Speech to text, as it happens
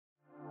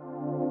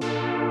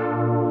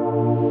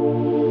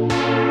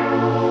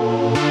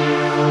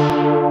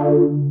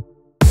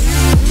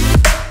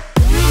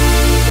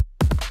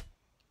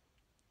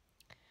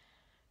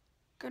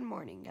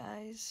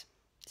guys,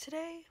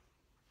 today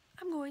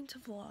I'm going to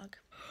vlog.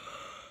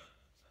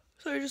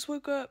 So I just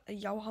woke up.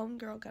 Yo,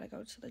 homegirl gotta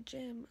go to the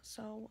gym,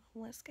 so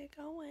let's get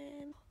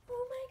going.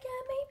 Oh my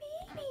god, my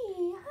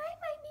baby! Hi,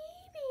 my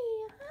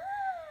baby!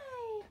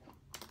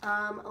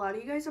 Hi! A lot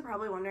of you guys are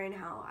probably wondering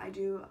how I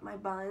do my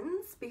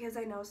buns, because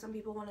I know some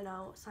people want to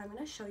know, so I'm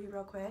gonna show you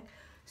real quick.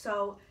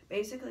 So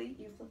basically,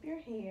 you flip your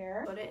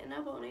hair, put it in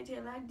a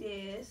ponytail like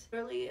this,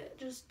 really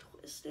just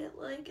twist it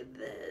like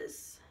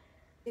this.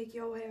 Take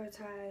your hair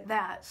tie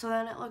that, so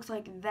then it looks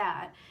like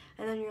that,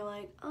 and then you're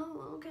like,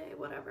 oh, okay,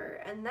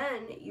 whatever, and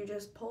then you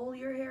just pull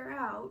your hair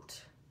out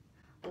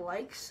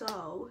like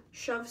so,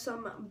 shove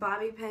some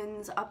bobby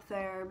pins up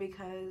there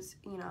because,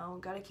 you know,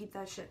 gotta keep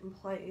that shit in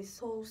place.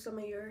 Pull some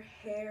of your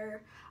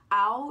hair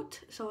out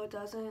so it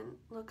doesn't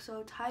look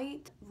so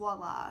tight.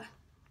 Voila,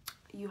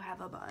 you have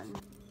a bun.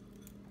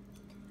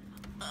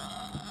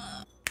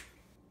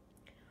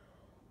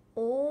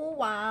 Oh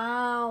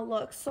wow,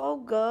 looks so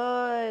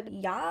good.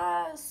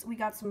 Yes, we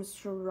got some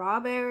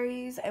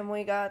strawberries and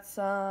we got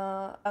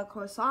a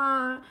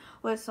croissant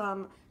with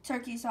some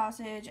turkey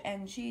sausage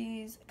and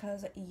cheese,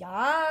 cause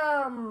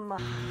yum.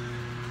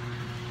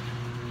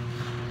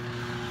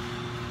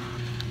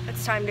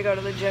 It's time to go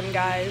to the gym,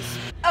 guys.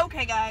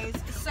 Okay guys,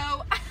 so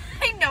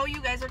I know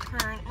you guys are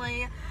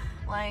currently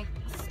like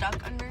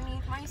stuck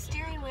underneath my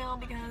steering wheel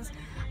because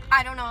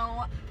I don't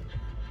know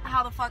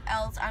how the fuck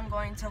else I'm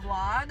going to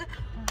vlog,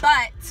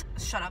 but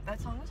shut up, that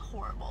song is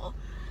horrible.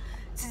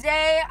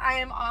 Today I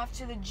am off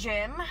to the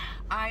gym.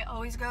 I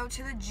always go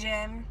to the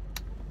gym,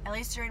 at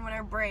least during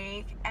winter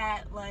break,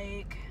 at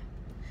like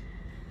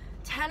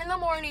 10 in the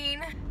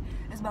morning.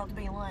 It's about to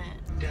be lit.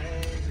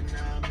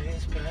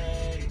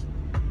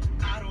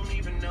 I don't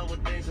even know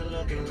what things are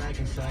looking like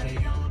inside of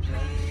your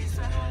place.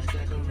 I have to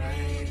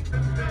decorate.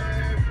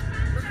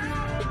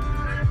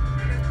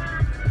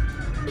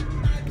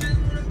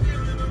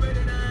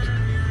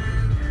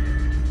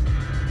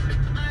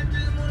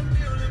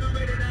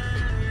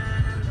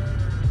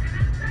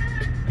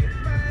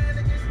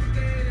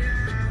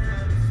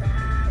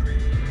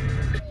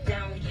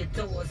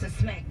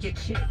 Smack your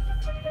chip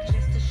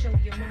just to show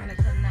your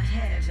Monica not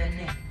having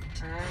it.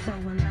 So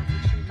in love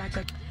with you like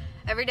a.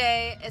 Every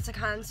day it's a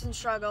constant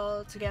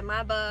struggle to get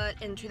my butt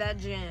into that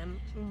gym,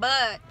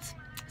 but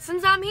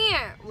since I'm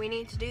here, we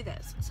need to do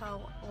this.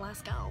 So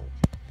let's go.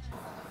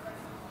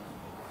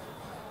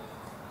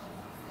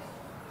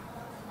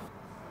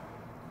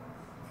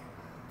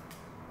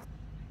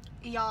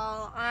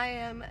 Y'all, I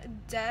am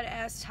dead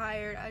ass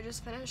tired. I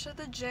just finished at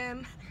the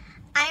gym.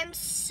 I am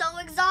so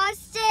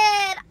exhausted.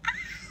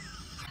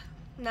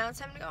 Now it's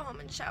time to go home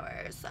and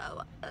shower,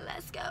 so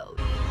let's go.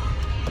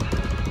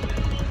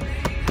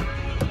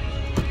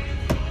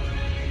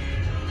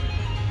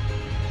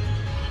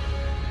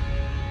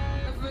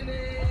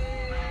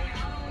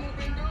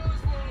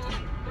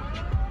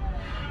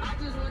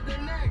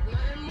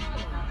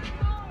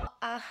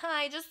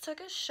 I just took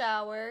a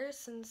shower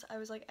since I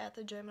was like at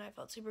the gym and I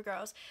felt super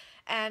gross,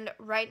 and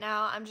right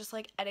now I'm just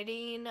like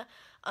editing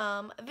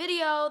a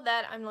video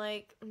that I'm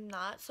like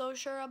not so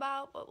sure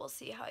about, but we'll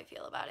see how I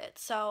feel about it.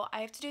 So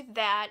I have to do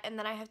that, and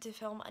then I have to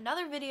film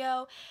another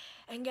video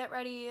and get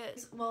ready.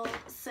 Well,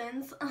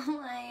 since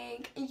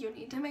like you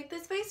need to make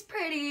this face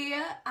pretty,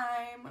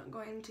 I'm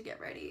going to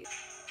get ready.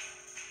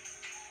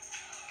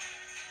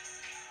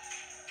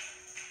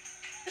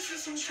 This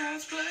is some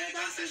child's play,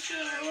 that's the show.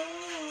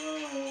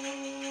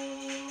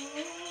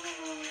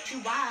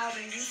 You wild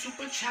and you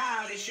super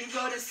childish. You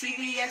go to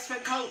CVS for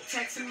coat,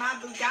 texting my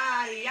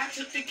Bugatti. I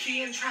took the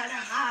key and tried to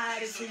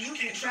hide it so you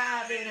can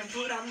drive it and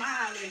put on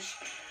mileage.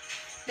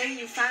 Then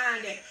you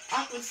find it,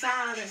 awkward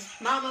silence.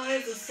 Mama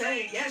is a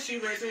saint, yeah, she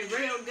raised me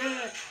real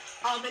good.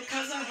 All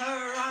because of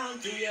her, I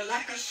don't do you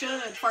like I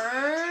should.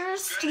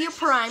 First, you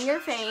prime your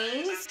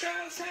face.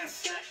 Girls have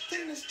sex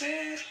in this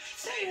bed.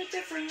 Say a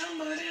different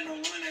number than the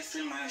one that's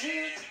in my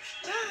head.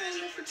 I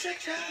ain't no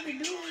protector, I be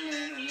doing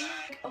it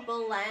a lot.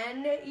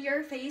 Blend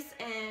your face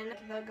in,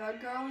 the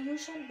good girl you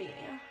should be.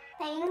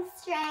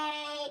 Thanks,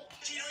 Drake.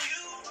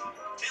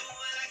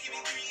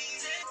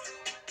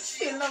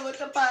 She in love with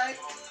the bike.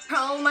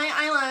 Curl my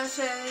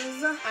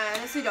eyelashes. I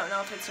honestly don't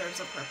know if it serves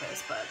a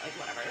purpose, but like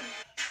whatever.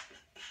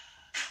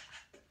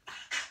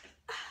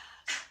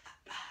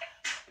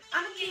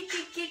 I'ma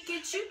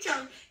get you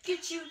drunk,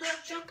 get you the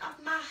drunk off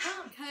my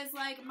hump. Cause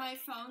like my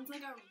phone's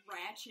like a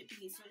ratchet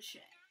piece of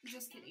shit.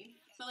 Just kidding.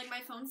 But like my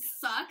phone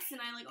sucks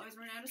and I like always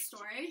run out of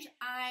storage.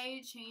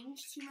 I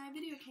changed to my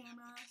video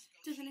camera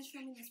to finish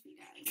filming this for you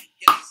guys.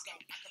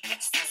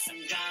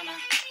 Some drama.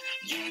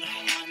 You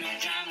don't want no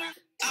drama.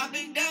 I've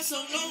been down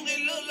so long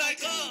they look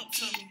like up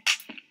to me.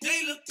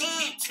 They look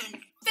up to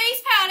me.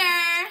 Face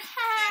powder.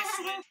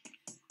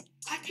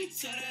 I can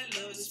tell that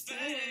love is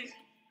fake.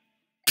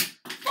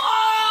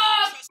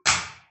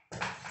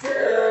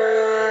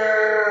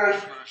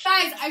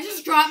 Guys, I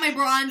just dropped my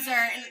bronzer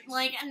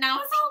and now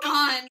it's all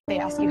gone. They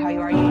ask you how you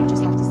are, you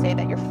just have to say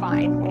that you're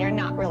fine when you're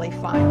not really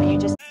fine, but you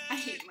just. I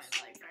hate my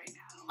life right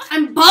now.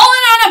 I'm balling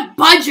on a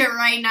budget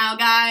right now,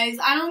 guys.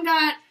 I don't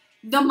got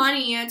the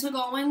money to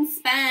go and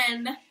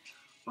spend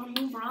a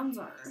new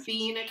bronzer.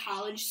 Being a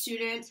college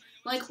student,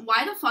 like,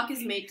 why the fuck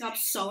is makeup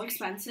so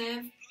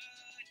expensive?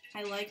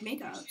 I like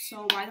makeup,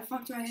 so why the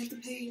fuck do I have to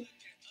pay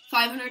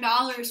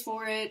 $500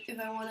 for it if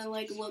I want to,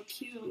 like, look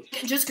cute?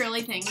 Just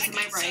girly things, am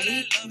I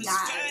right?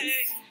 Yes.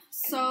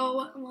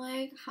 So,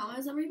 like, how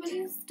is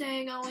everybody's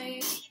day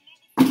going?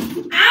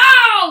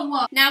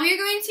 Ow! Now we are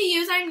going to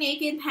use our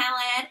Naked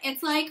palette.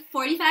 It's like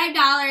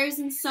 $45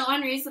 and so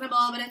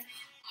unreasonable, but it's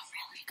a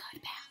really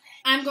good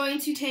palette. I'm going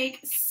to take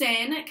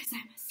Sin, because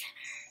I'm a sinner.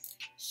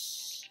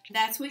 Shh.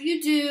 That's what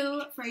you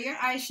do for your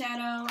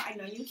eyeshadow. I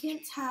know you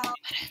can't tell,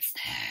 but it's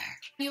there.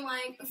 You,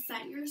 like,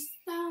 set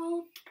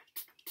yourself.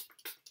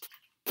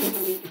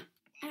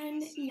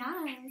 And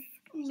yes,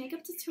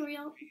 makeup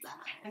tutorial done.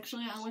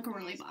 Actually, I look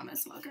really bomb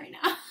as fuck right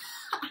now.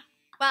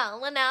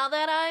 Well, now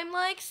that I'm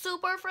like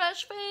super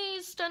fresh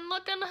faced and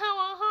looking how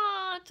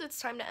hot, it's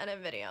time to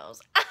edit videos.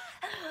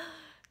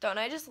 Don't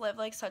I just live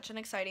like such an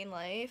exciting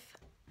life?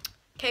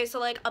 Okay, so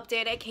like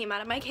update, I came out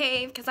of my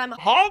cave because I'm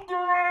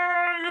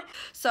hungry.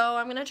 So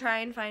I'm gonna try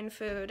and find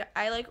food.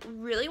 I like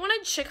really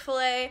wanted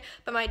Chick-fil-A,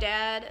 but my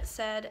dad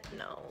said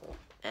no.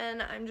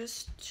 And I'm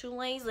just too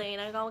lazy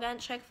and I go get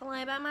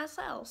Chick-fil-A by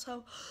myself.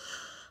 So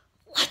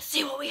let's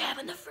see what we have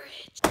in the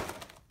fridge.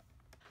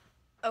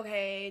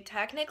 Okay,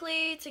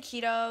 technically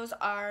taquitos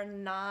are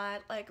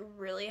not like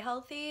really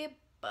healthy,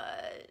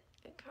 but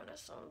it kind of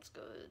sounds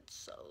good,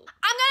 so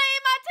I'm gonna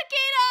eat my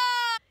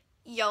taquito!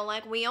 Yo,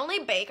 like we only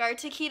bake our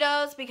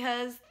taquitos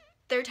because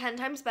they're 10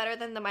 times better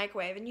than the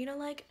microwave, and you know,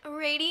 like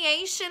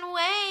radiation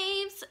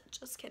waves.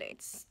 Just kidding.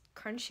 It's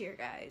crunchier,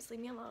 guys. Leave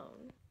me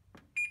alone.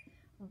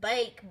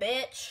 Bake,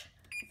 bitch.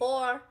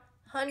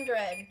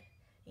 400.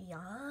 Yes.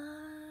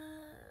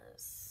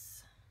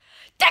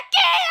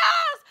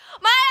 Taquitos!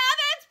 My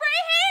oven's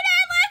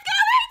preheated! Let's go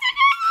make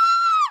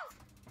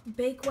taquitos!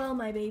 Bake well,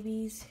 my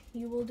babies.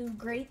 You will do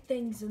great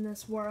things in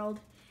this world.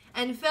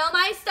 And fill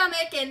my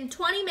stomach in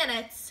 20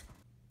 minutes.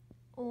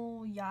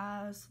 Oh,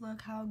 yes.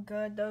 Look how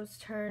good those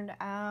turned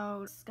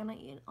out. Just gonna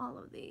eat all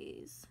of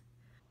these.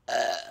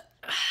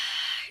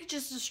 I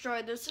just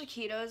destroyed those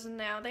taquitos, and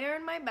now they are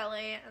in my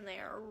belly, and they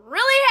are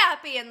really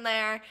happy in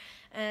there.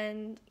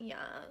 And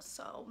yeah,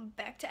 so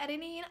back to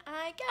editing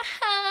I go.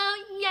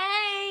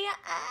 Yay!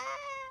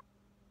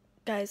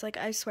 Guys, like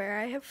I swear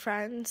I have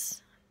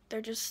friends.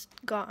 They're just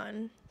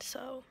gone.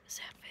 So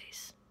sad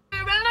face.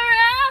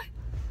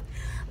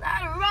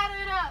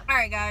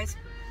 Alright guys.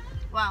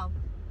 Wow.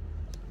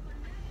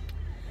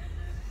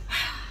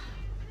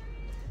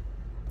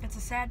 It's a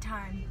sad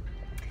time.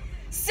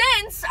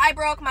 Since I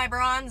broke my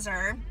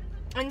bronzer,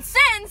 and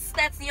since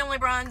that's the only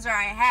bronzer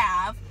I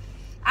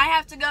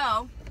have to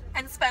go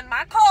and spend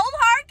my cold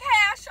hard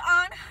cash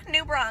on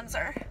new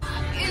bronzer.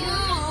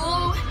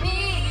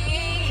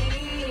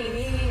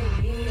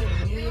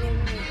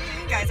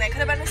 Guys, I could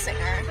have been a singer.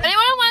 Anyone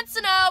who wants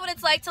to know what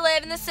it's like to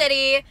live in the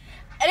city, it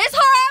is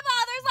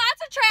horrible. There's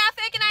lots of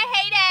traffic and I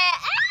hate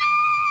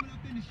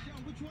it.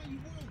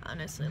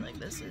 Honestly, like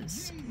this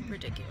is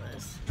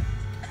ridiculous.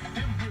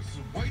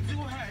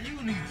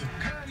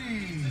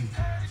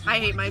 I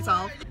hate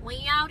myself.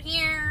 We out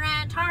here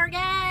at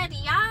Target,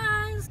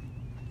 yes.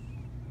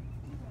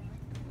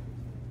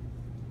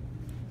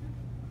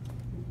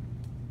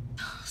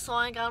 So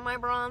I got my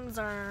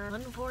bronzer,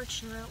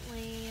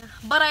 unfortunately.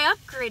 But I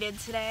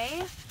upgraded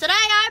today. Today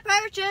I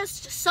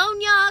purchased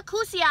Sonia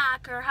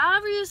Kusiak, or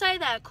however you say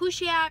that,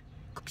 Kusiak,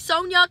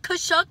 Sonia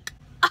Kushuk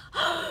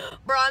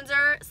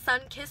bronzer,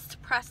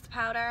 sun-kissed pressed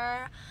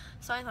powder.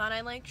 So I thought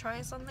I'd like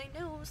try something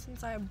new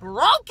since I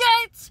broke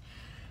it.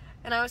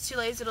 And I was too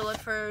lazy to look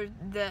for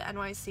the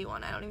NYC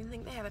one. I don't even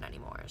think they have it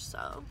anymore,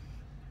 so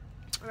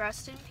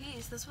rest in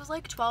peace. This was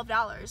like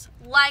 $12.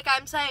 Like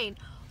I'm saying,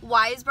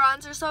 why is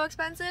bronzer so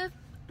expensive?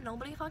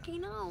 Nobody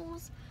fucking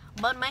knows.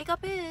 But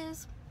makeup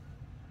is.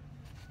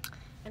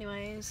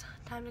 Anyways,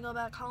 time to go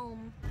back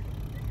home.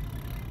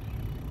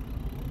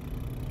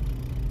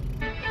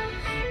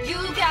 You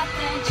got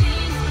that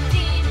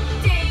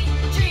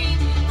daydream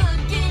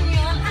look in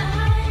your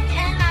eye,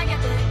 and I got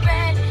the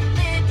red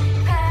lip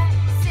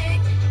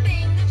classic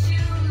thing that you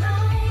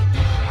like.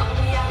 Are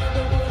we out of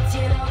the woods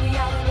yet? Are we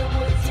out of the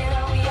woods yet?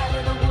 Are we out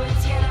of the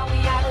woods yet? Are we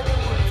out of the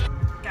woods?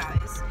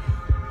 Guys,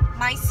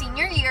 my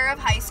senior year of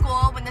high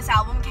school, when this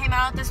album came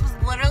out, this was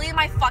literally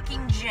my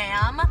fucking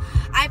jam.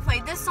 I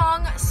played this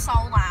song so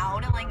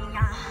loud, like,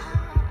 yeah.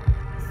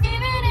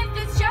 Even if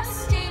it's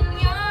just in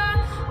your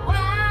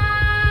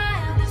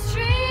wildest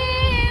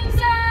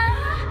dreams.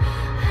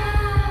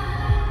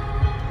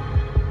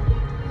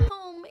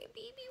 Oh, my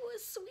baby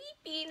was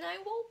sleeping. I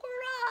woke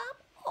her up.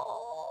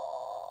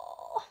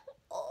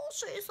 Oh,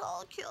 she's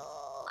so cute.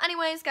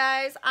 Anyways,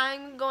 guys,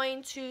 I'm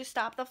going to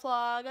stop the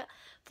vlog.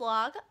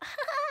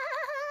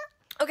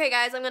 Okay,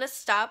 guys, I'm gonna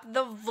stop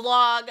the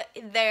vlog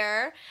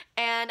there,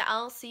 and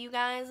I'll see you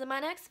guys in my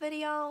next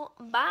video.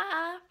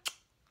 Bye.